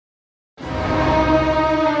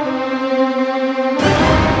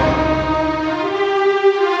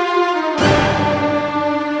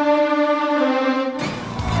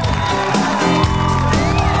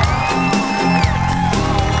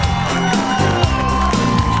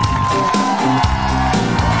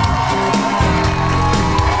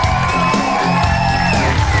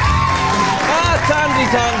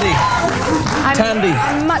Thandie.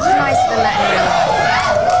 I'm much nicer than that in real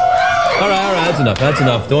life. All right, that's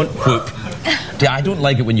enough. Don't whoop. I don't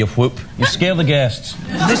like it when you whoop. You scare the guests.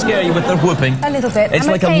 They scare you with their whooping. A little bit. It's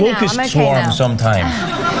like a locust swarm sometimes.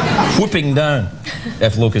 Whooping down.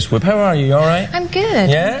 If locusts whoop. How are you? You all right? I'm good.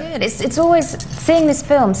 Yeah? I'm good. It's always, seeing this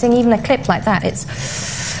film, seeing even a clip like that, it's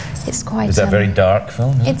quite... Is that a very dark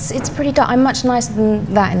film? Yeah? It's pretty dark. I'm much nicer than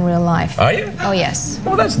that in real life. Are you? Oh, yes.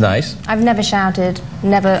 Oh, that's nice. I've never shouted,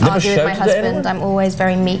 never argued with my husband. I'm always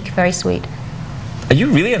very meek, very sweet. Are you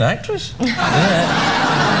really an actress? Yeah.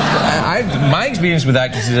 My experience with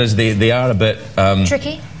actresses is they are a bit...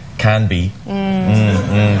 tricky? Can be.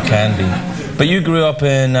 Can be. But you grew up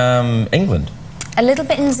in England? A little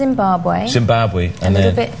bit in Zimbabwe. Zimbabwe. And a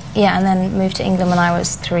little bit, yeah, and then moved to England when I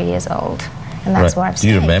was 3 years old. And that's where I've stayed.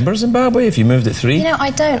 Do you remember Zimbabwe if you moved at 3? You know,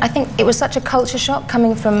 I don't. I think it was such a culture shock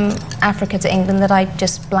coming from Africa to England that I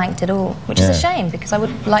just blanked it all, which is a shame because I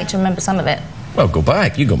would like to remember some of it. Well, go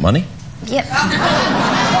back. You got money. Yep. Why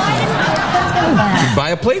didn't I buy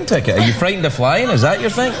a plane ticket? Are you frightened of flying? Is that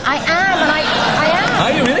your thing? I am, and I am.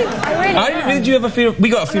 Are you really? I really am. Do you have a fear? We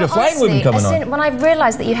got a fear of flying women coming on. When I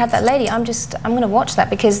realised that you had that lady, I'm going to watch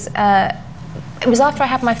that because it was after I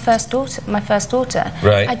had my first daughter.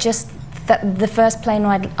 Right. The first plane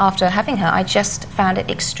ride after having her, I just found it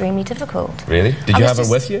extremely difficult. Really? Did you have her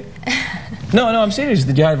with you? No, I'm serious.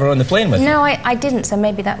 Did you have her on the plane with you? No, I didn't, so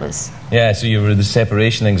maybe that was... Yeah, so you were the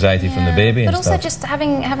separation anxiety from the baby and stuff. But also just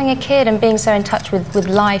having a kid and being so in touch with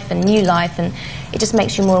life and new life, and it just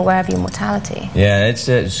makes you more aware of your mortality. Yeah,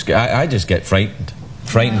 I just get frightened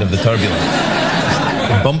of the turbulence.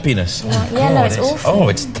 The bumpiness. No, it's awful. Oh,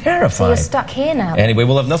 it's terrifying. So you're stuck here now. Anyway,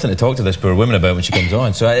 we'll have nothing to talk to this poor woman about when she comes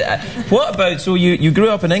on. So what about, so you grew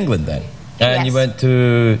up in England then? And you went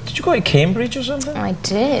to, did you go to Cambridge or something? I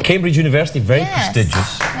did. Cambridge University, very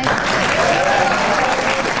prestigious.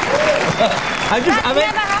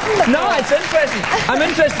 No, it's interesting. I'm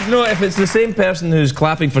interested to know if it's the same person who's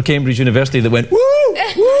clapping for Cambridge University that went, woo,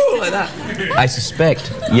 woo, like that. I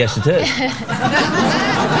suspect, yes it is.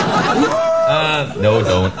 No,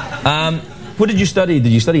 don't. What did you study?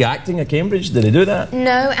 Did you study acting at Cambridge? Did they do that?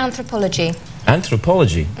 No, anthropology.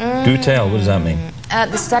 Anthropology? Do tell, what does that mean?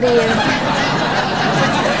 The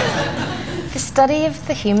study of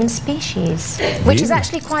the human species, which is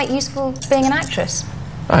actually quite useful being an actress.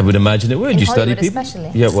 I would imagine it would. You study people?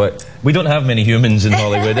 Especially. Yeah, what? We don't have many humans in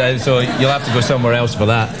Hollywood, so you'll have to go somewhere else for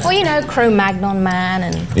that. Well, you know, Cro-Magnon man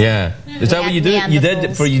and... Yeah. Is that what you do? You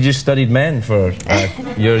did, you just studied men for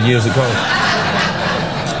your years at college?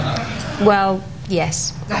 Well,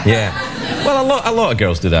 yes. Yeah. Well, a lot of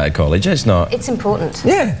girls do that at college. It's not... It's important.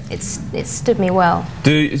 Yeah. It stood me well.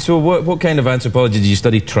 So what kind of anthropology? Did you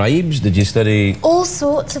study tribes? Did you study... All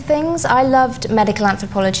sorts of things. I loved medical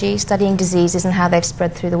anthropology, studying diseases and how they've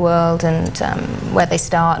spread through the world and where they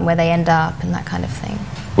start and where they end up and that kind of thing.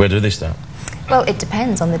 Where do they start? Well, it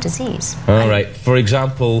depends on the disease. All right. For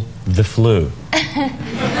example, the flu.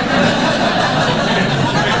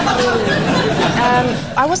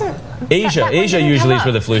 I wasn't... Asia usually is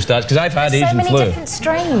where the flu starts, because I've had Asian flu. So many different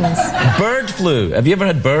strains. Bird flu. Have you ever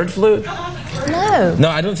had bird flu? No. No,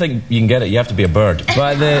 I don't think you can get it. You have to be a bird.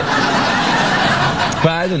 But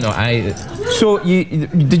I don't know. So,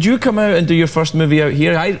 did you come out and do your first movie out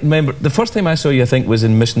here? I remember the first time I saw you, I think, was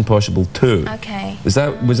in Mission Impossible 2. Okay. Was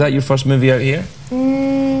that your first movie out here?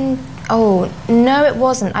 Oh, no, it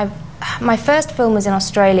wasn't. My first film was in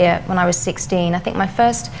Australia when I was 16. I think my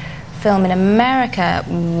first film in America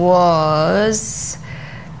was...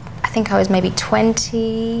 I think I was maybe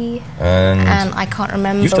 20, and I can't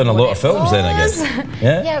remember. You've done a lot of films then, I guess.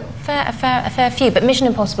 Yeah? Yeah, a fair few. But Mission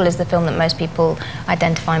Impossible is the film that most people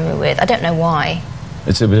identify me with. I don't know why.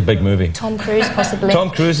 It was a big movie. Tom Cruise, possibly. Tom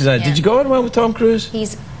Cruise is in it. Yeah. Did you go on well with Tom Cruise?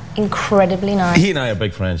 He's incredibly nice. He and I are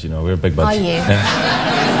big friends, you know. We're big buds. Are you?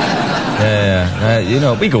 Yeah. You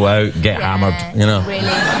know, we go out, get hammered, you know. Really?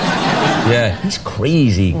 Yeah, he's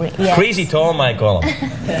crazy. Yes. Crazy Tom, I call him.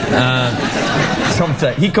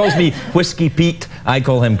 Sometimes he calls me Whiskey Pete. I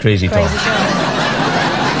call him Crazy Tom.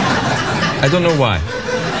 I don't know why.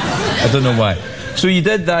 So you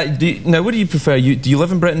did that. Now, what do you prefer? Do you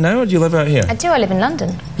live in Britain now, or do you live out here? I do. I live in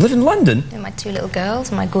London. Live in London? With my 2 little girls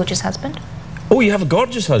and my gorgeous husband. Oh, you have a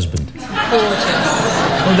gorgeous husband. Gorgeous.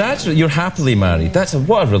 Oh, you're happily married.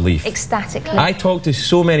 What a relief. Ecstatically. I talk to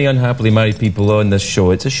so many unhappily married people on this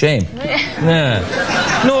show. It's a shame. Yeah.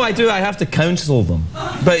 No, I do. I have to counsel them.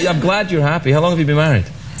 But I'm glad you're happy. How long have you been married?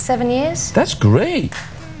 7 years. That's great.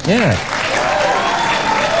 Yeah.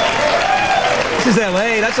 This is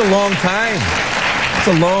LA. That's a long time. It's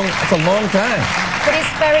a long time. But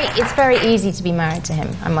it's very easy to be married to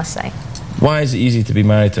him, I must say. Why is it easy to be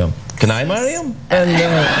married to him? Can I marry him? And,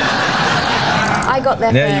 I got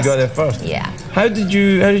there first. Yeah, you got there first. Yeah. How did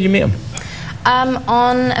you meet him?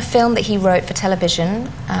 On a film that he wrote for television.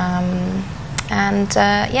 Yeah,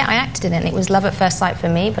 I acted in it, and it was love at first sight for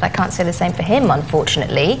me, but I can't say the same for him,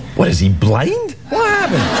 unfortunately. What, is he blind? What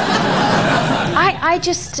happened?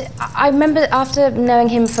 I remember after knowing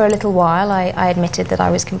him for a little while, I admitted that I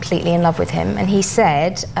was completely in love with him, and he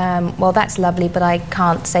said, well, that's lovely, but I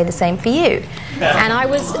can't say the same for you. And I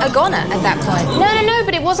was a goner at that point. No,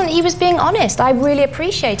 but it wasn't, he was being honest. I really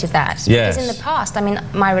appreciated that. Yes. Because in the past, I mean,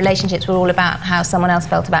 my relationships were all about how someone else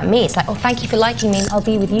felt about me. It's like, oh, thank you for liking me, I'll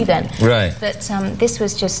be with you then. Right. But this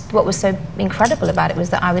was just, what was so incredible about it was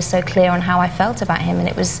that I was so clear on how I felt about him, and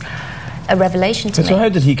it was a revelation to me. So how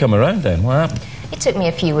did he come around then? What happened? It took me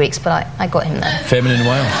a few weeks, but I got him there. Feminine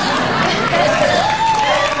wild.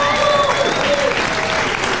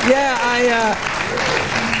 Yeah,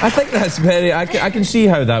 I think that's very... I can see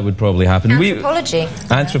how that would probably happen. Anthropology.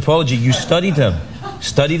 Anthropology. You studied him.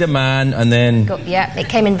 Studied a man and then... Yeah, it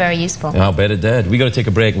came in very useful. I'll bet it did. We got to take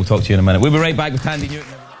a break. We'll talk to you in a minute. We'll be right back with Thandie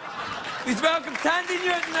Newton. Please welcome Thandie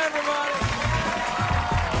Newton, everybody.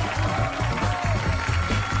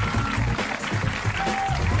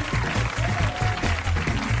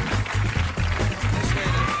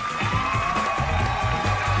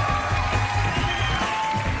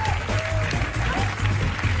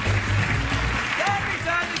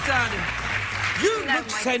 You look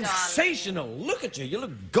sensational. Look at you. You look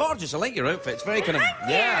gorgeous. I like your outfit. It's very kind of...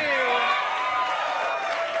 Yeah.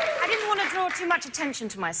 I didn't want to draw too much attention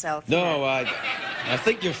to myself. No, I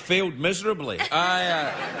think you've failed miserably.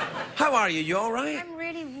 How are you? You all right? I'm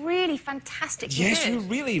really, really fantastic. Yes, good. you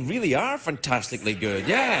really, really are fantastically good.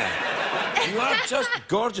 Yeah. You are just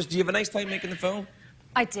gorgeous. Do you have a nice time making the film?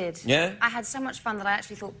 I did. Yeah? I had so much fun that I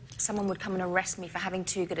actually thought someone would come and arrest me for having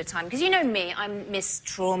too good a time. Because you know me, I'm Miss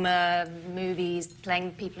Trauma, movies,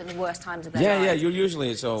 playing people in the worst times of their lives. Yeah, you're usually,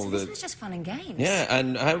 it's all so the... this was just fun and games. Yeah,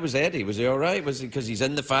 and how was Eddie? Was he all right? Was he, because he's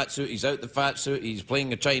in the fat suit, he's out the fat suit, he's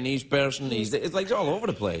playing a Chinese person, it's like all over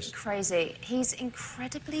the place. Crazy. He's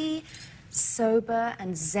incredibly sober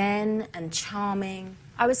and zen and charming.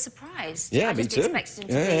 I was surprised. Yeah, I me just too. expected him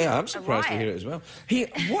to be I'm surprised to hear it as well. Hey,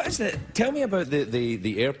 what is it? Tell me about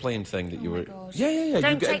the airplane thing that you were... Gosh. Yeah.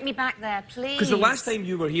 Don't take me back there, please. Because the last time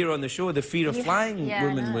you were here on the show, the Fear of Flying yeah,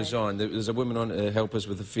 woman was on. There was a woman on to help us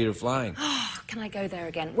with the Fear of Flying. Can I go there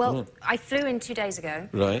again? Well, I flew in 2 days ago.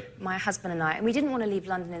 Right. My husband and I, and we didn't want to leave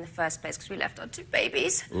London in the first place because we left our 2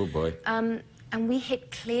 babies. Oh, boy. And we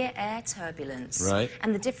hit clear air turbulence. Right.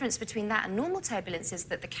 And the difference between that and normal turbulence is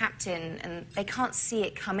that the captain, and they can't see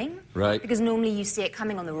it coming. Right. Because normally you see it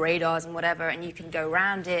coming on the radars and whatever, and you can go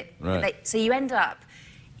around it. Right. So you end up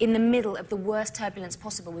in the middle of the worst turbulence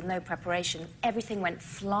possible with no preparation. Everything went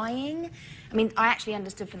flying. I mean, I actually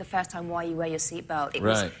understood for the first time why you wear your seatbelt.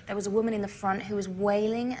 There was a woman in the front who was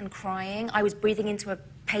wailing and crying. I was breathing into a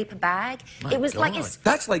paper bag. My it was God.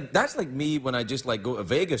 like that's like me when I just like go to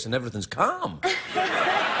Vegas and everything's calm.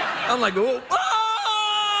 I'm like, oh,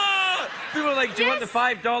 ah! People are like, do you want the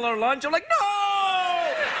 $5 lunch? I'm like, no!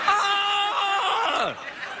 Ah!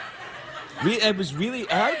 It was really,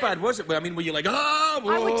 how bad was it? I mean, were you like, ah?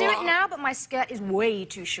 I would do it now, but my skirt is way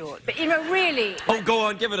too short. But, you know, really... Oh, go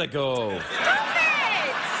on, give it a go. Stop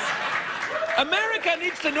it! America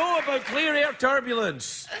needs to know about clear air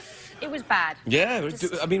turbulence. It was bad. Yeah,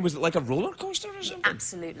 I mean, was it like a roller coaster or something?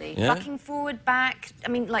 Absolutely. Yeah? Bucking forward, back, I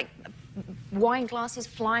mean, like, wine glasses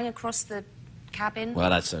flying across the cabin. Well,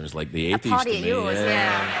 that sounds like the 80s A party to at me. yours,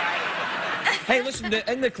 yeah. Hey, listen,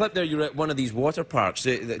 in the clip there, you were at one of these water parks.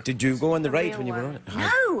 Did you go on the ride when you were on it?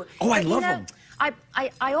 No! Oh, I love them.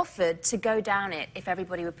 I offered to go down it if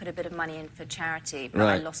everybody would put a bit of money in for charity, but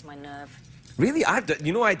I lost my nerve. Really?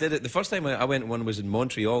 You know, I did it. The first time I went, one was in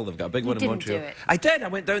Montreal. They've got a big one in Montreal. You didn't do it. I did. I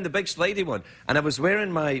went down the big slidey one, and I was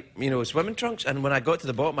wearing my, swimming trunks, and when I got to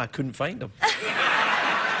the bottom, I couldn't find them.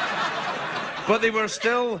 But they were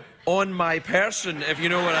still on my person, if you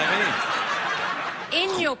know what I mean.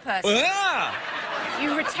 In your person? Yeah!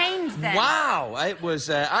 You retained them. Wow! It was...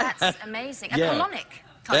 That's amazing. A colonic.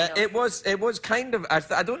 Kind of. It was kind of...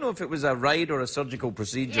 I don't know if it was a ride or a surgical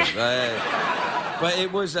procedure. But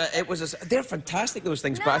it was they're fantastic, those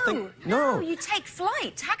things, but I think... No, you take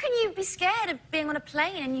flight. How can you be scared of being on a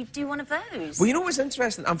plane and you do one of those? Well, you know what's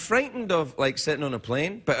interesting? I'm frightened of, like, sitting on a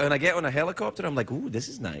plane, but when I get on a helicopter, I'm like, ooh, this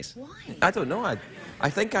is nice. Why? I don't know. I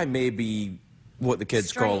think I may be what the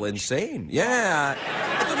kids call insane. Yeah.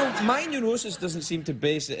 I don't know. My neurosis doesn't seem to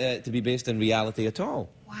be based in reality at all.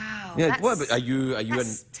 Wow. Yeah, what about, are you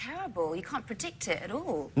that's terrible. You can't predict it at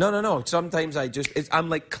all. No. Sometimes I'm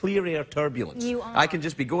like clear air turbulence. You are. I can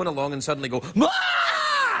just be going along and suddenly go,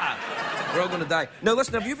 ah! We're all going to die. Now,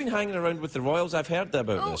 listen, have you been hanging around with the royals? I've heard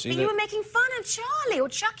about this. You were making fun of Charlie or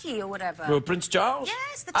Chucky or whatever. Well, Prince Charles?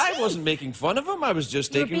 Yes, the I chief. wasn't making fun of him. I was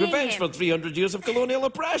just taking revenge for 300 years of colonial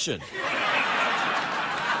oppression.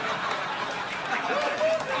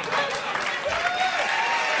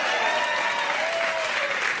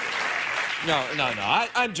 No,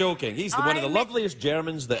 I'm joking. He's one of the loveliest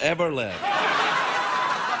Germans that ever lived.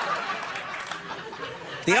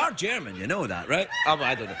 They are German, you know that, right?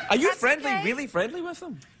 I don't know. Are you really friendly with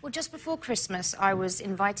them? Well, just before Christmas, I was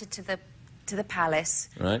invited to the palace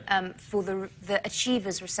for the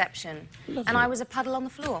Achievers reception. Lovely. And I was a puddle on the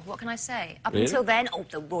floor. What can I say? Up Really? until then,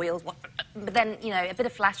 the royals. But then, you know, a bit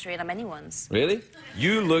of flattery and I'm anyone's. Really?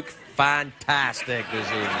 You look fantastic this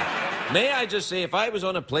evening. May I just say, if I was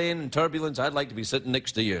on a plane in turbulence, I'd like to be sitting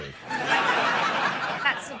next to you.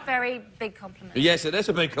 That's a very big compliment. Yes, it is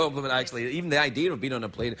a big compliment, actually. Even the idea of being on a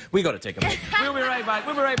plane. We got to take a break. We'll be right back.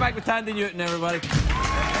 We'll be right back with Thandie Newton, everybody.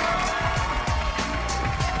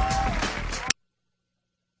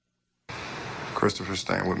 Christopher's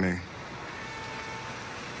staying with me.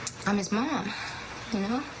 I'm his mom, you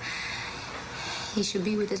know? He should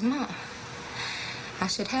be with his mom. I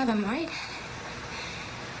should have him, right?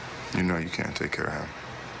 You know you can't take care of him.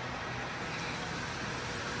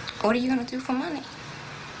 What are you gonna do for money?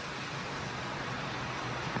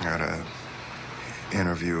 I got an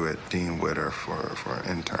interview at Dean Witter for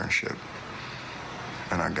an internship.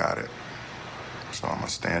 And I got it. So I'm gonna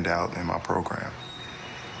stand out in my program.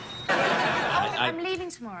 I'm leaving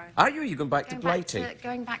tomorrow. Are you? Are you going back to Blighty?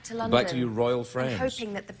 Going back to London. Back to your royal friends. I'm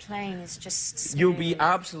hoping that the plane is just smooth. You'll be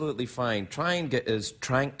absolutely fine. Try and get as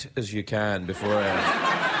tranked as you can before...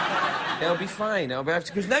 It'll be fine.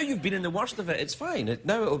 Because now you've been in the worst of it. It's fine.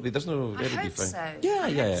 Now it'll be... There's no... I It'll hope be fine. so. Yeah.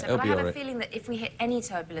 It'll But be I all have right. a feeling that if we hit any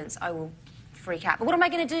turbulence, I will freak out. But what am I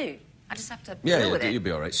going to do? I just have to deal with it. You'll be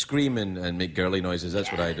all right. Scream and make girly noises.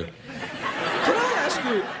 That's what I do. Can I ask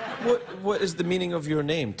you, what is the meaning of your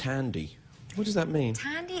name, Thandie? What does that mean?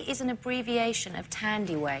 Thandie is an abbreviation of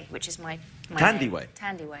Thandie Way, which is my Thandie name. Way?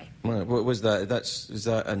 Thandie Way. What was that? Is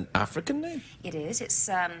that an African name? It is. It's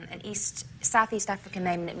an Southeast African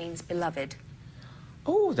name, and it means beloved.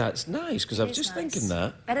 Oh, that's nice, because I was just thinking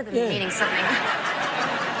that. Better than meaning something.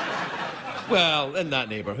 Well, in that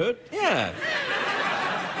neighbourhood, yeah.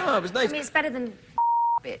 Oh, it was nice. I mean, it's better than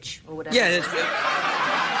bitch or whatever. Yeah, it's...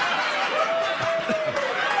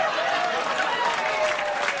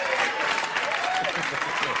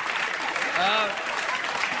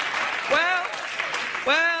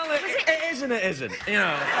 Well, it isn't, it isn't, you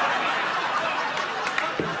know.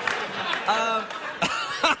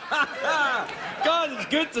 God, it's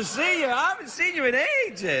good to see you. I haven't seen you in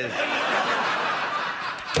ages.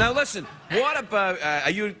 Now, listen, what about,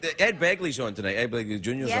 Ed Begley's on tonight, Ed Begley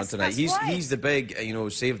Jr.'s on tonight. He's the big,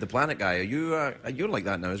 Save the Planet guy. You're like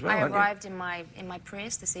that now as well, aren't you? I arrived in my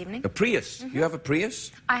Prius this evening. A Prius? You have a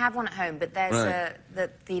Prius? I have one at home, but there's the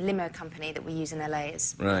limo company that we use in LA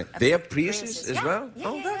is... Right. They have Priuses as well? Yeah,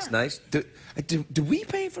 oh, that's nice. Do we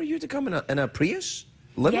pay for you to come in a Prius?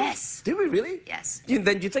 Limo? Yes. Do we really? Yes. Do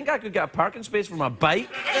you think I could get a parking space for my bike?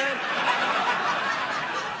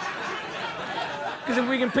 Because if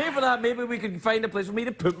we can pay for that, maybe we can find a place for me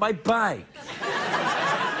to put my bike.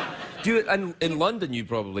 In London, you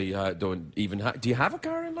probably don't even have... Do you have a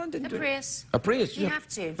car in London? A Prius. A Prius? You have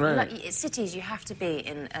to. Right. Like, cities, you have to be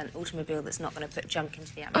in an automobile that's not going to put junk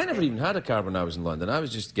into the atmosphere. I never even had a car when I was in London. I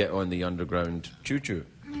was just get on the underground choo-choo.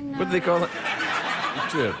 What do they call it? The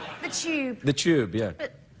tube. The tube. The tube, yeah.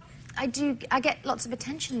 But I get lots of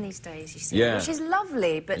attention these days, you see, Yeah. which is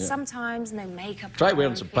lovely, but sometimes no makeup. Try on,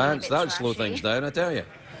 wearing some feeling a pants. bit That would slow trashy. things down, I tell you.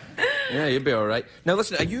 Yeah, you'll be all right. Now,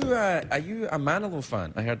 listen, are you a Manilow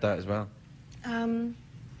fan? I heard that as well.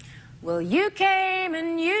 Well, you came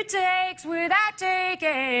and you takes without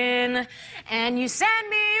taking, and you send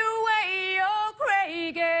me away, you're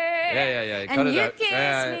crazy. Yeah. Cut And it you out. kiss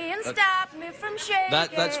me and stop me from shaking.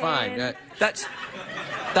 That's fine. That's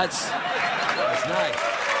nice.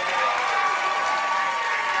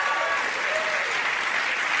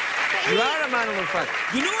 You are a Manilow fan.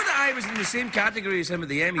 You know that I was in the same category as him at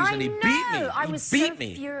the Emmys, and he beat me. I was beat so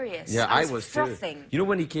me. furious. Yeah, I was too. frothing. You know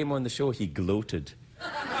when he came on the show, he gloated.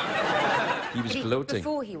 He was gloating.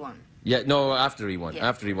 Before he won. Yeah, no, after he won. Yeah.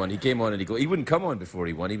 After he won, he came on and he wouldn't come on before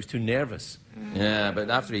he won. He was too nervous. Yeah, but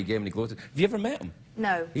after he came and he gloated. Have you ever met him?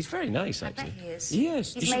 No. He's very nice, I actually. bet he is. He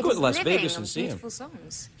is. He's You should made go his to Las living Vegas on and see him. beautiful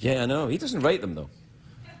songs. Yeah, I know. He doesn't write them, though.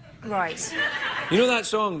 Right. You know that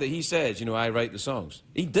song that he says, I write the songs?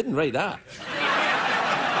 He didn't write that.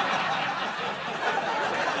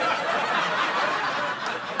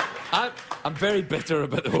 I'm very bitter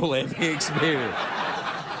about the whole Emmy experience.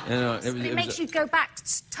 You know, it makes you go back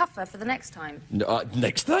tougher for the next time. No,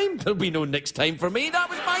 next time? There'll be no next time for me. That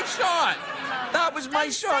was my shot. That was my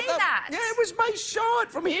shot. Say that. Yeah, it was my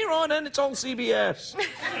shot. From here on in, it's all CBS.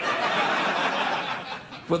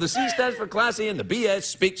 Well, the C stands for classy and the BS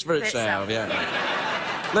speaks for itself.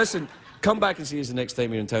 Yeah. Listen, come back and see us the next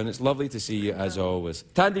time you're in town. It's lovely to see you, as always.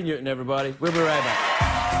 Thandie Newton, everybody. We'll be right back.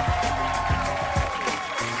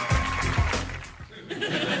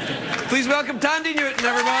 Please welcome Thandie Newton,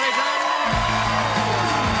 everybody.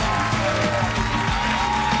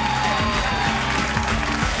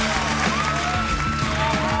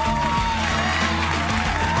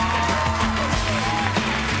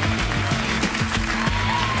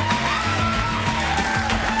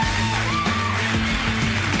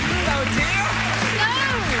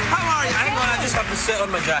 To sit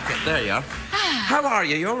on my jacket. There you are. How are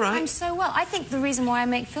you? You all right? I'm so well. I think the reason why I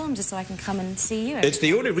make films is so I can come and see you. It's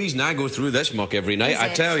the only reason I go through this muck every night, I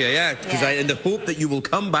tell you, yeah. Because in the hope that you will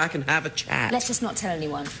come back and have a chat. Let's just not tell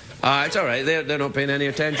anyone. It's all right. They're not paying any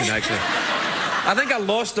attention, actually. I think I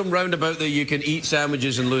lost them round about the you can eat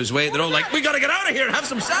sandwiches and lose weight. They're all like, we got to get out of here and have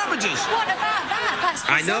some sandwiches. What about that? That's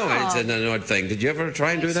bizarre. I know, it's an odd thing. Did you ever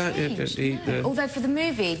try and do that? Although for the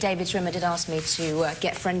movie, David Schwimmer did ask me to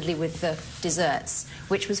get friendly with the desserts,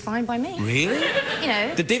 which was fine by me. Really? You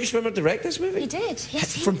know. Did David Schwimmer direct this movie? He did.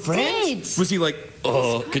 Yes, he From Friends? did. Was he like,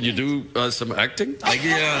 oh, can you do some acting? Like,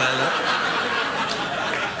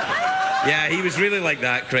 yeah, he was really like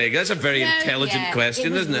that, Craig. That's a very intelligent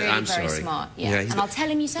question, isn't it? Really I'm very sorry. Smart, yeah. And I'll tell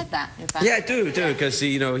him you said that, in fact. Yeah, do, because,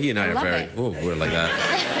 you know, he and I are very... Oh, we're like that.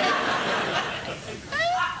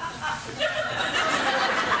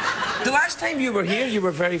 The last time you were here, you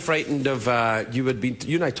were very frightened of... You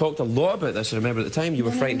and I talked a lot about this, I remember at the time. You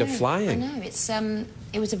were frightened of flying. I know,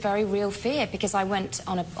 it was a very real fear, because I went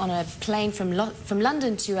on a plane from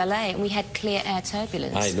London to LA, and we had clear air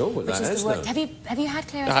turbulence. I know what that is now. Have you had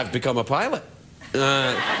clear air? I've become a pilot.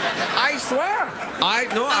 I swear.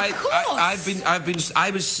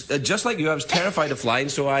 I was just like you. I was terrified of flying,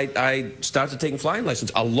 so I started taking flying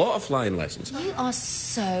lessons. A lot of flying lessons. You are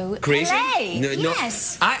so crazy. LA. No,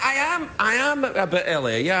 yes. I am a bit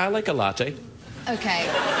LA. Yeah, I like a latte. Okay.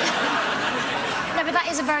 No, but that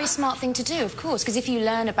is a very smart thing to do, of course, because if you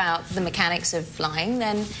learn about the mechanics of flying,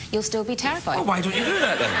 then you'll still be terrified. Oh, why don't you do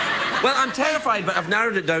that then? Well, I'm terrified, but I've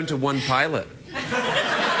narrowed it down to one pilot.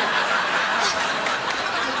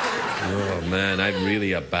 Oh, man, I'm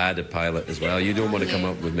really a bad pilot as well. You don't want to come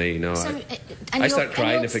up with me, no. So, I start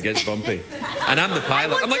crying if it gets bumpy. And I'm the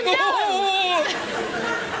pilot. I'm like, whoa!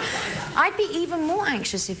 I'd be even more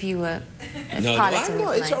anxious if you were piloting. No, I'm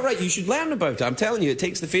not. It's all right. You should learn about it. I'm telling you, it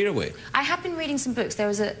takes the fear away. I have been reading some books. There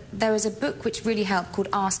was a book which really helped called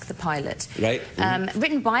Ask the Pilot. Right.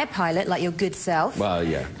 Written by a pilot, like your good self. Well,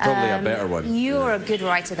 yeah. Probably a better one. You're a good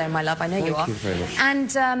writer, though, my love. I know you are. Thank you very much.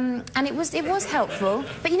 And it was helpful.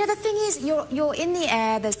 But, you know, the thing is, you're in the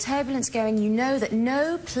air, there's turbulence going. You know that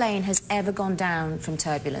no plane has ever gone down from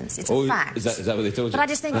turbulence. It's a fact. Is that what they told you? But I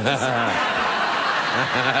just think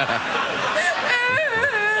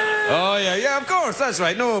Oh, yeah, of course, that's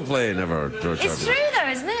right. No plane ever... It's true, though,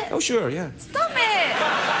 isn't it? Oh, sure, yeah. Stop it!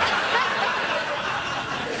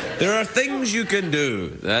 There are things you can do.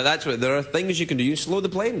 That's what... There are things you can do. You slow the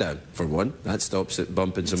plane down, for one. That stops it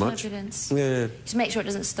bumping so much. Turbulence. Yeah. Just make sure it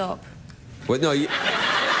doesn't stop. Well, no, you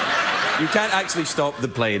can't actually stop the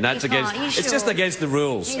plane. That's against... It's just against the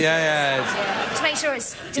rules. Yeah. Just make sure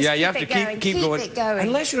it's... Just you have to keep going. It going.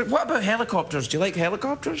 Unless you're... What about helicopters? Do you like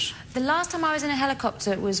helicopters? The last time I was in a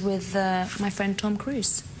helicopter was with my friend Tom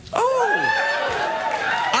Cruise. Oh!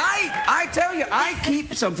 I tell you, I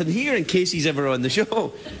keep something here in case he's ever on the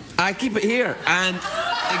show. I keep it here, and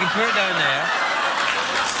you can put it down there.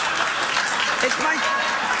 It's my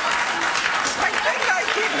thing that I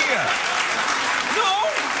keep here. No!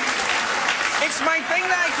 It's my thing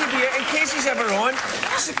that I keep here in case he's ever on.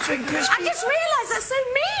 I just realised that's so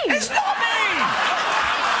mean. It's not mean!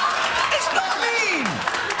 It's not mean!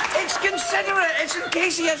 It's considerate. It's in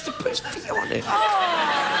case he has to put his feet on it. Oh.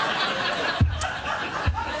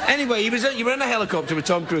 Anyway, you were in a helicopter with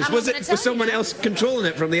Tom Cruise. Was someone else controlling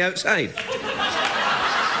it from the outside?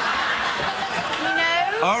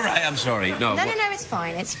 No. All right, I'm sorry. No, it's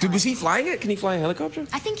fine. It's fine. Was he flying it? Can he fly a helicopter?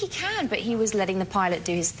 I think he can, but he was letting the pilot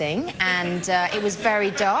do his thing, and it was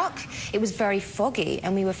very dark, it was very foggy,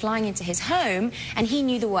 and we were flying into his home, and he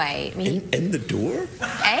knew the way. I mean, in the door?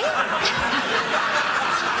 Eh?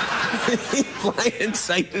 He fly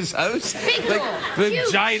inside his house? Big door. The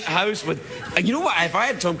giant house with... You know what? If I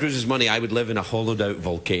had Tom Cruise's money, I would live in a hollowed-out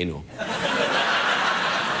volcano.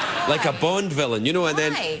 Like a Bond villain, you know, and Why?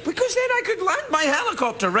 then... Because then I I could land my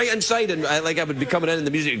helicopter right inside, and like I would be coming in, and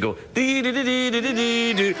the music would go dee dee dee dee dee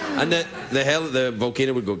dee dee, and the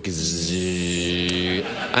volcano would go,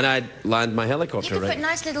 and I'd land my helicopter. You could put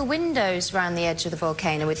nice little windows around the edge of the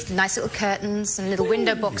volcano with nice little curtains and little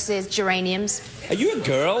window boxes, geraniums. Are you a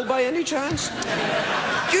girl by any chance?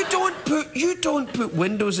 You don't put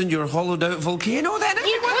windows in your hollowed out volcano, then?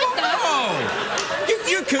 You could, though.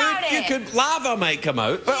 You could. Lava might come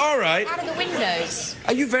out, but all right. Out of the windows.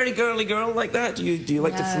 Are you very girly girl like that? Do you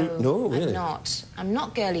like the fruit? No, really. I'm not. I'm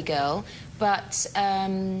not girly girl, but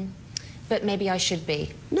maybe I should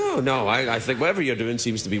be. No. I think whatever you're doing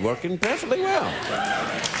seems to be working perfectly well.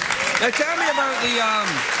 Now tell me about the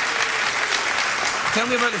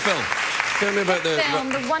film. Tell me about the film,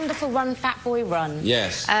 the wonderful Run, Fat Boy, Run.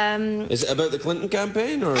 Yes. Is it about the Clinton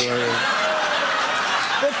campaign or?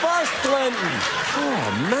 The first Clinton.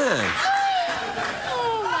 Oh man.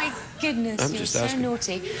 Oh my goodness, you're so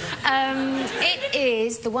naughty. It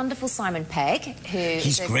is the wonderful Simon Pegg, who...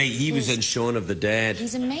 He's great. He was in Shaun of the Dead.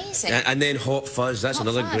 He's amazing. And then Hot Fuzz. That's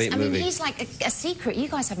another great movie. I mean, he's like a secret. You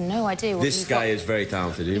guys have no idea what this guy is very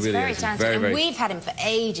talented. He really very is. Talented. And we've had him for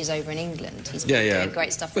ages over in England. He's been doing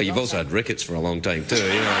great stuff. Well, you've also had rickets for a long time too.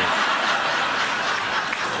 You know.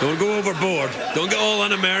 Don't go overboard. Don't get all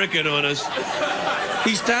un-American on us.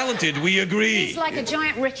 He's talented, we agree. He's like a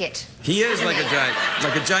giant ricket. He is like a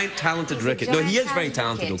giant talented ricket. No, he is very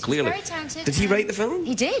talented, though, clearly. He's very talented. Did he write the film?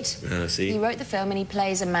 He did. See. He wrote the film, and he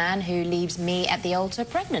plays a man who leaves me at the altar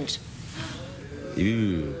pregnant.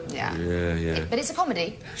 Ooh. Yeah. But it's a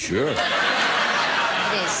comedy. Sure. It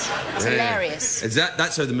is. It's hilarious.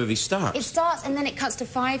 That's how the movie starts? It starts, and then it cuts to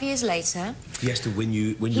 5 years later. He has to win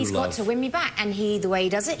your love. He's got to win me back, and the way he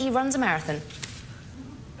does it, he runs a marathon.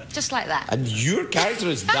 Just like that. And your character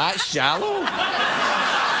is that shallow?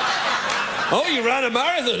 Oh, you ran a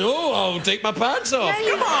marathon. Oh, I'll take my pants off. No,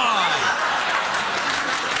 come on.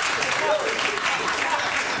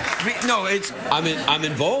 No, I'm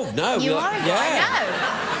involved now. You are involved.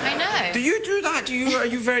 Yeah. I know. Do you do that? Do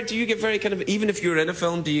you get very kind of, even if you're in a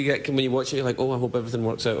film, do you get, when you watch it, you're like, oh, I hope everything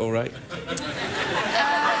works out all right?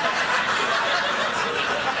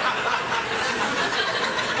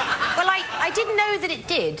 I didn't know that it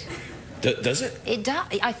did. Does it? It does.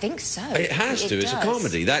 I think so. It has to. It's a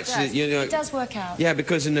comedy. That's it does work out. Yeah,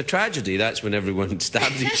 because in a tragedy, that's when everyone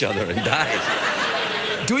stabs each other and dies.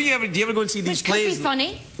 Do you ever go and see these plays? Could be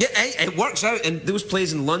funny. Yeah, it works out. And those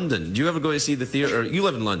plays in London. Do you ever go to see the theatre? You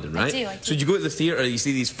live in London, right? I do. So you go to the theatre, you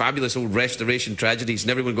see these fabulous old restoration tragedies,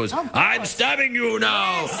 and everyone goes, "I'm stabbing you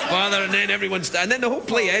now, Father," and then and then the whole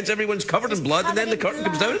play ends. Everyone's covered in blood, and then the curtain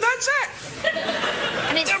comes down, and that's it.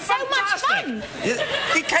 And it's so much fun. Yeah,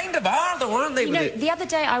 they kind of are, though, aren't they? You know, the other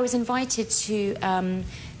day I was invited to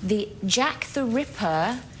the Jack the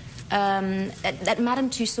Ripper at Madame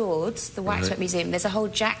Tussauds, the Waxwork Museum. There's a whole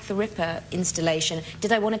Jack the Ripper installation.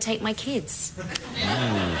 Did I want to take my kids?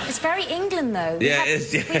 It's very England, though. Yeah,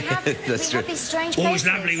 we have these strange Oh, places. it was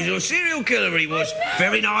lovely. He was a serial killer, he was.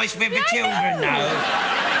 Very nice with the children, though.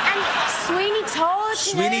 And Sweeney Todd.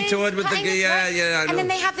 Sweeney Todd with the... Yeah, I know. And then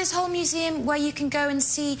they have this whole museum where you can go and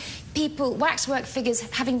see people, waxwork figures,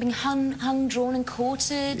 having been hung, drawn and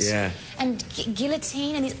quartered. Yeah. And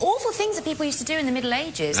guillotine and these awful things that people used to do in the Middle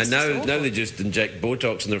Ages. And now they just inject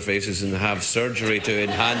Botox in their faces and have surgery to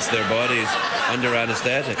enhance their bodies under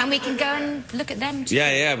anaesthetic. And we can go and look at them too.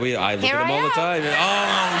 Yeah, I look at them all the time. Oh,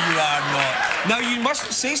 you are not. Now, you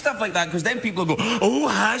mustn't say stuff like that, because then people will go, oh,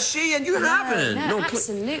 has she? And you haven't. No,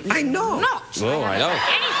 absolutely I know. not. Oh, I know.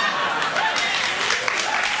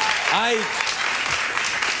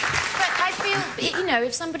 But I feel, you know,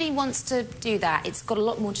 if somebody wants to do that, it's got a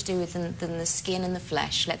lot more to do with than the skin and the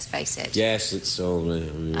flesh, let's face it. Yes, it's all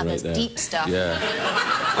right there's there. deep stuff. Yeah.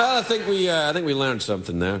 Well, I think we learned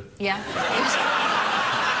something there. Yeah.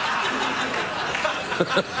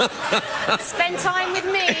 Spend time with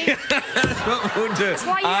me. That's what we'll do. That's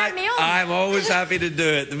why you had me on. I'm always happy to do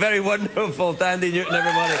it. The very wonderful Thandie Newton,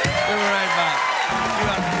 everybody. We'll be right back.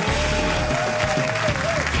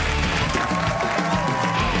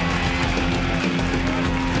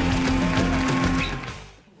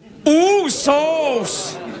 Ooh,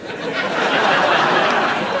 sauce!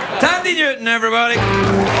 Thandie Newton, everybody.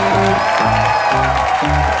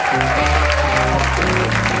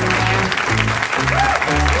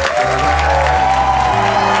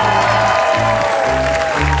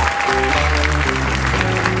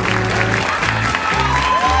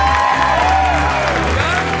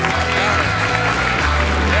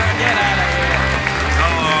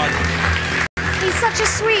 He's such a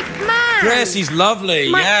sweet man. Chris, Yes, he's lovely.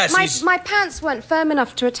 My pants weren't firm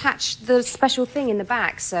enough to attach the special thing in the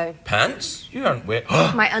back, so... Pants? You aren't wearing...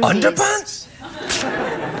 My undies. Underpants?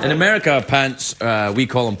 In America, pants, we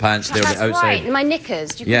call them pants. They're That's the outside. right. My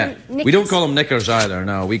knickers. Do you call them knickers? We don't call them knickers either,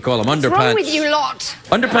 no. We call them underpants. What's wrong with you lot?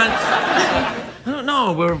 Underpants. I don't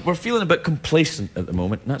know. We're feeling a bit complacent at the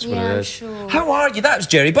moment. That's what it is. Sure. How are you? That was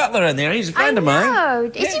Jerry Butler in there. He's a friend of mine. I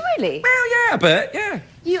know. Is he really? Well, yeah, a bit, yeah.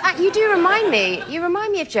 You do remind me. You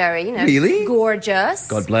remind me of Jerry, you know. Really? Gorgeous.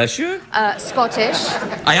 God bless you. Scottish.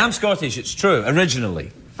 I am Scottish, it's true,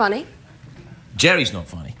 originally. Funny. Jerry's not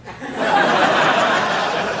funny.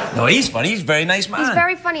 No, he's funny. He's a very nice man. He's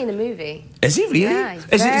very funny in the movie. Is he really? Yeah, he's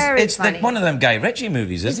very it's funny. like one of them Guy Ritchie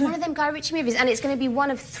movies, isn't it? It's one of them Guy Ritchie movies, and it's going to be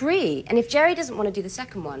one of 3. And if Jerry doesn't want to do the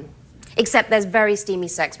second one, except there's very steamy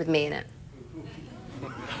sex with me in it.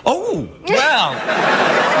 Oh, well.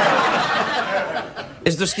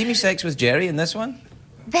 Is there steamy sex with Jerry in this one?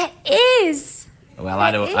 There is. Well,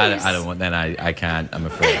 I don't want. Then I can't. I'm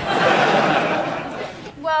afraid.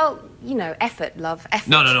 Well, you know, effort, love, effort.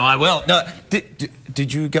 No, I will. No,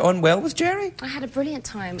 did you get on well with Jerry? I had a brilliant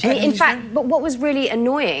time. I mean, in fact, but what was really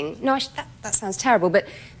annoying... No, that sounds terrible, but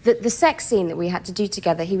the sex scene that we had to do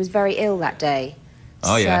together, he was very ill that day.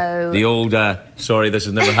 Oh, yeah. The old, sorry, this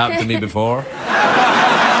has never happened to me before.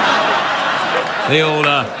 The old,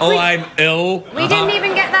 I'm ill. We didn't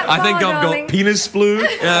even get that far, I think I've darling. got penis flu.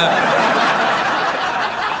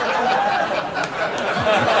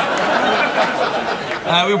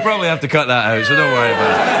 We'll probably have to cut that out, so don't worry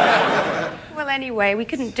about it. Well, anyway, we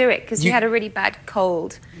couldn't do it because you had a really bad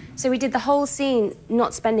cold. So we did the whole scene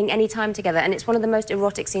not spending any time together, and it's one of the most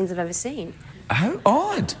erotic scenes I've ever seen. How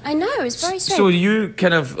odd. I know, it's very strange. So you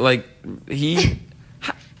kind of, like, he...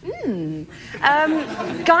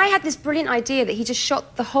 Guy had this brilliant idea that he just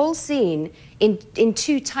shot the whole scene in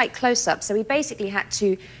 2 tight close-ups, so he basically had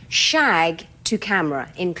to shag to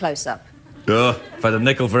camera in close-up. Ugh, if I had a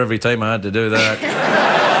nickel for every time I had to do that.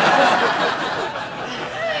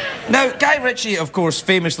 Now, Guy Ritchie, of course,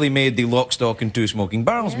 famously made the Lock, Stock and Two Smoking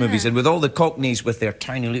Barrels movies, and with all the Cockneys with their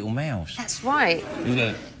tiny little mouths. That's right.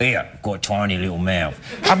 Here, got a tiny little mouth.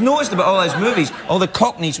 I've noticed about all those movies, all the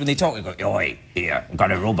Cockneys, when they talk, they go, oi, here, I've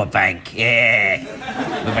got a rubber bank, yeah.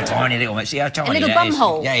 With a tiny little mouth. See how tiny a little that is?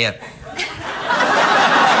 bumhole. Yeah.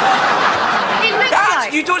 It looks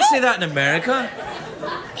like... You don't say that in America.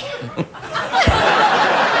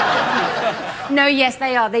 No, yes,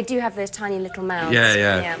 they are. They do have those tiny little mouths.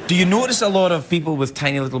 Yeah. Do you notice a lot of people with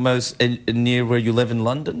tiny little mouths near where you live in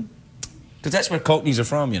London? Because that's where Cockneys are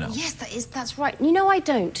from, you know. Yes, that's right. You know, I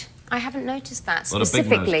don't. I haven't noticed that A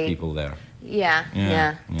specifically. lot of big-mouthed people there.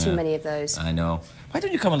 Yeah. Too many of those. I know. Why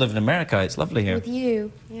don't you come and live in America? It's lovely here. With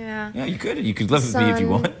you, yeah. Yeah, you could. You could live with me if you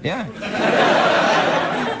want. Yeah.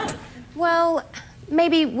 Well,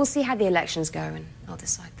 maybe we'll see how the elections go and I'll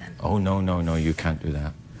decide then. Oh, no, you can't do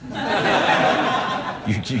that.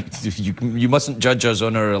 You mustn't judge us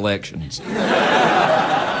on our elections.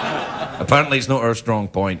 Apparently it's not our strong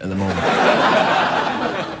point at the moment.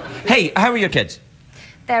 Hey, how are your kids?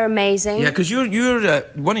 They're amazing. Yeah, because you're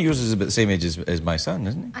one of yours is about the same age as my son,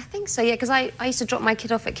 isn't he? I think so, yeah, because I used to drop my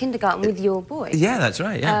kid off at kindergarten with your boy. Yeah, that's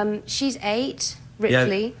right, yeah. She's 8,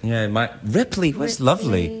 Ripley. Yeah, Ripley, what's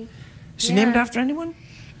lovely. Is she named after anyone?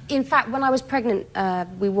 In fact, when I was pregnant,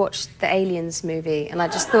 we watched the Aliens movie, and I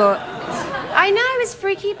just thought, I know, it's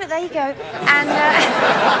freaky, but there you go. And,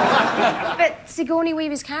 but Sigourney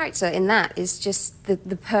Weaver's character in that is just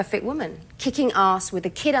the perfect woman. Kicking ass with a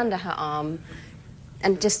kid under her arm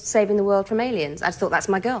and just saving the world from aliens. I just thought, that's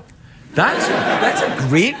my girl. That's a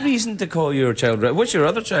great reason to call your child... What's your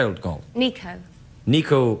other child called? Nico.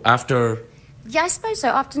 Nico, after... Yeah, I suppose so,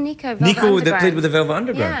 after Nico. Nico that played with the Velvet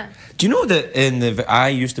Underground. Yeah. Do you know that I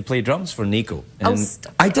used to play drums for Nico? Oh,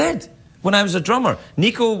 stop. I did. When I was a drummer.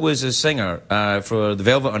 Nico was a singer for the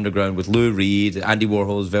Velvet Underground with Lou Reed, Andy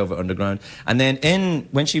Warhol's Velvet Underground. And then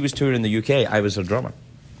when she was touring the UK, I was her drummer.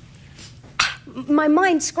 My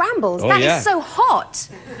mind scrambles. Oh, That is so hot.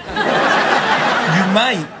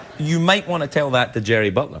 You might want to tell that to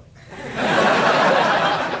Jerry Butler.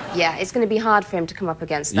 Yeah, it's going to be hard for him to come up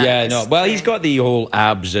against that. Yeah, no. Well, he's got the whole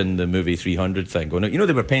abs in the movie 300 thing going on. You know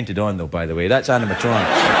they were painted on, though, by the way. That's animatronic.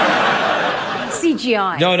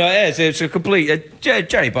 CGI. No, it is. It's a complete...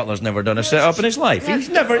 Jerry Butler's never done a set-up in his life. It's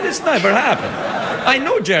never happened. I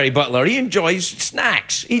know Jerry Butler. He enjoys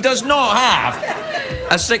snacks. He does not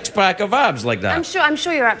have a six-pack of abs like that. I'm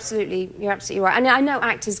sure you're absolutely right. And I know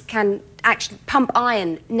actors can actually pump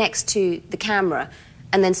iron next to the camera,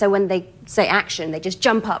 and then so when they say action, they just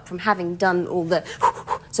jump up from having done all the...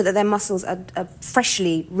 so that their muscles are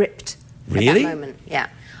freshly ripped at that moment. Yeah.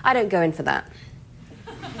 I don't go in for that.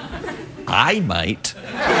 I might.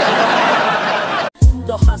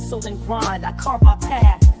 The hustle and grind, I carve my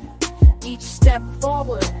path. Each step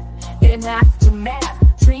forward, in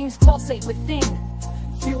aftermath. Dreams pulsate within,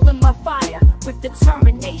 fueling my fire. With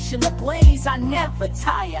determination ablaze, I never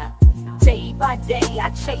tire. Day by day, I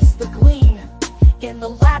chase the gleam. In the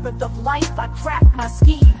labyrinth of life, I craft my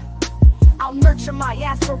scheme. I'll nurture my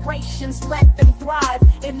aspirations, let them thrive.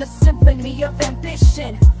 In the symphony of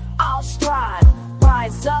ambition, I'll strive.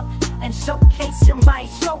 Rise up and showcase your might.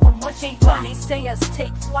 Show them what ain't funny, say us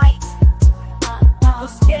take flight. We'll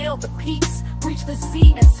scale the peaks, reach the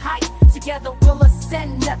zenith's height. Together we'll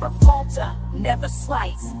ascend, never falter, never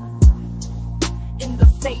slight. In the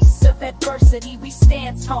face of adversity, we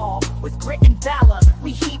stand tall. With grit and valor,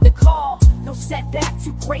 we heed the call. No setback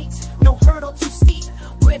too great, no hurdle too steep.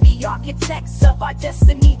 We're the architects of our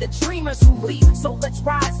destiny, the dreamers who leap. So let's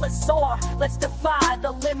rise, let's soar, let's defy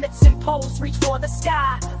the limits imposed, reach for the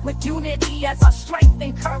sky. With unity as our strength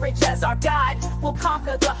and courage as our guide, we'll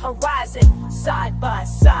conquer the horizon, side by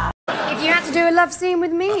side. If you had to do a love scene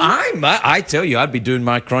with me... I tell you, I'd be doing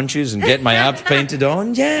my crunches and getting my abs painted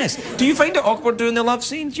on, yes. Do you find it awkward doing the love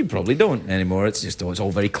scenes? You probably don't anymore. It's just, it's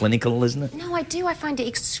all very clinical, isn't it? No, I do. I find it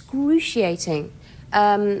excruciating.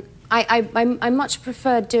 I much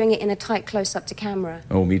prefer doing it in a tight close-up to camera.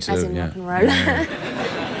 Oh, me too, as in yeah. rock and roll. Yeah.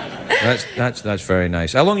 That's very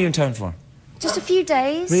nice. How long are you in town for? Just a few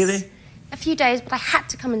days. Really? A few days, but I had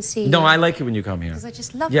to come and see you. No, I like it when you come here. Because I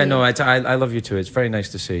just love you. Yeah, no, I love you too. It's very nice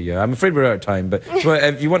to see you. I'm afraid we're out of time, but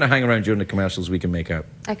if you want to hang around during the commercials, we can make out.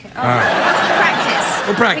 Okay. All right. Practice.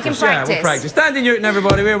 We'll practice. We can practice. Yeah, we'll practice. Thandie Newton,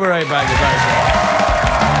 everybody. We'll be right back.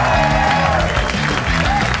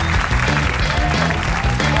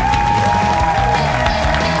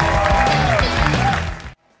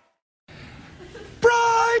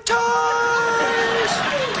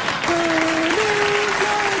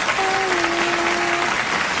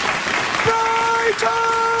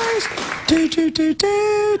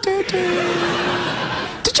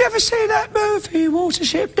 Did you ever see that movie,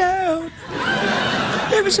 Watership Down?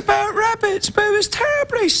 It was about rabbits, but it was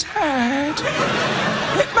terribly sad.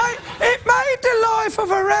 It made the life of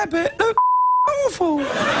a rabbit look awful.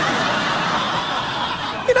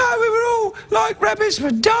 You know, we were all like, rabbits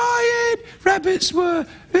were dying, rabbits were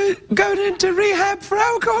going into rehab for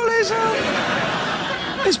alcoholism.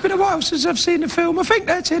 It's been a while since I've seen the film. I think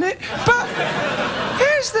that's in it. But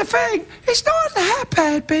here's the thing. It's not that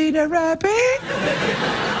bad being a rabbit.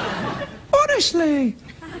 Honestly.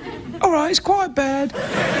 All right, it's quite bad.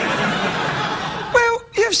 Well,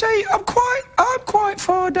 you see, I'm quite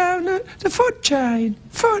far down the food chain.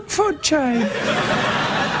 Food chain.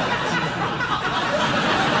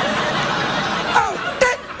 Oh,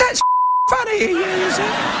 that's funny, is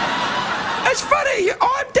it? That's funny.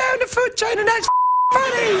 I'm down the food chain and that's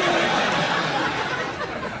funny.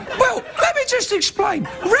 Well, let me just explain.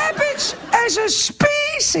 Rabbits as a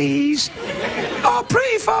species are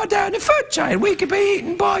pretty far down the food chain. We could be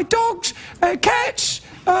eaten by dogs, cats,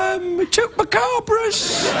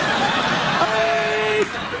 chupacabras,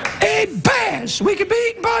 and bears. We could be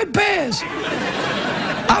eaten by bears.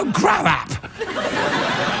 Oh, grow up.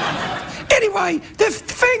 Anyway, the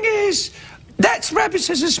thing is, that's rabbits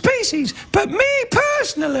as a species. But me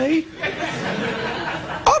personally,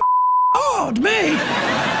 I'm hard, me.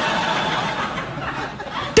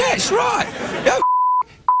 That's right.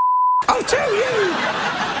 I'll tell you.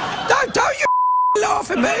 No, don't you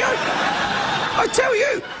laugh at me. I tell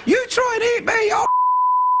you, you try and eat me, I'll...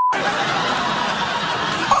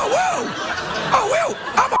 I will.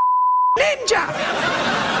 I'm a ninja.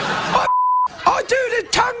 I do the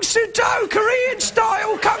Tung Sudo Korean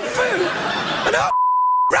style kung fu, and I'll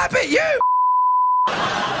rabbit you.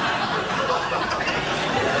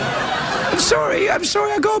 I'm sorry,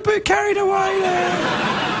 I got a bit carried away there.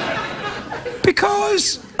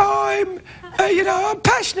 Because I'm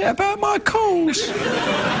passionate about my cause,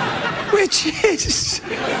 which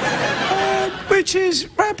is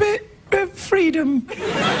rabbit freedom.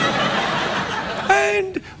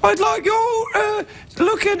 And I'd like you all to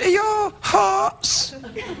look into your hearts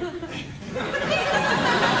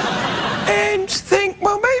and think,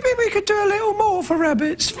 well, maybe we could do a little more for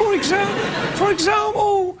rabbits. For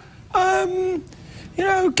example,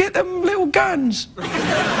 get them little guns.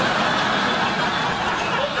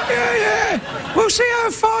 Yeah. We'll see how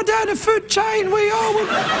far down the food chain we are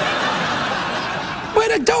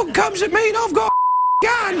when a dog comes at me and I've got a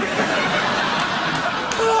gun.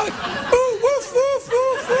 I'm like, ooh, woof, woof,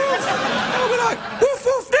 woof, woof. I'll be like, woof,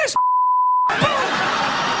 woof, this. All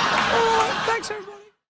right, thanks, everybody.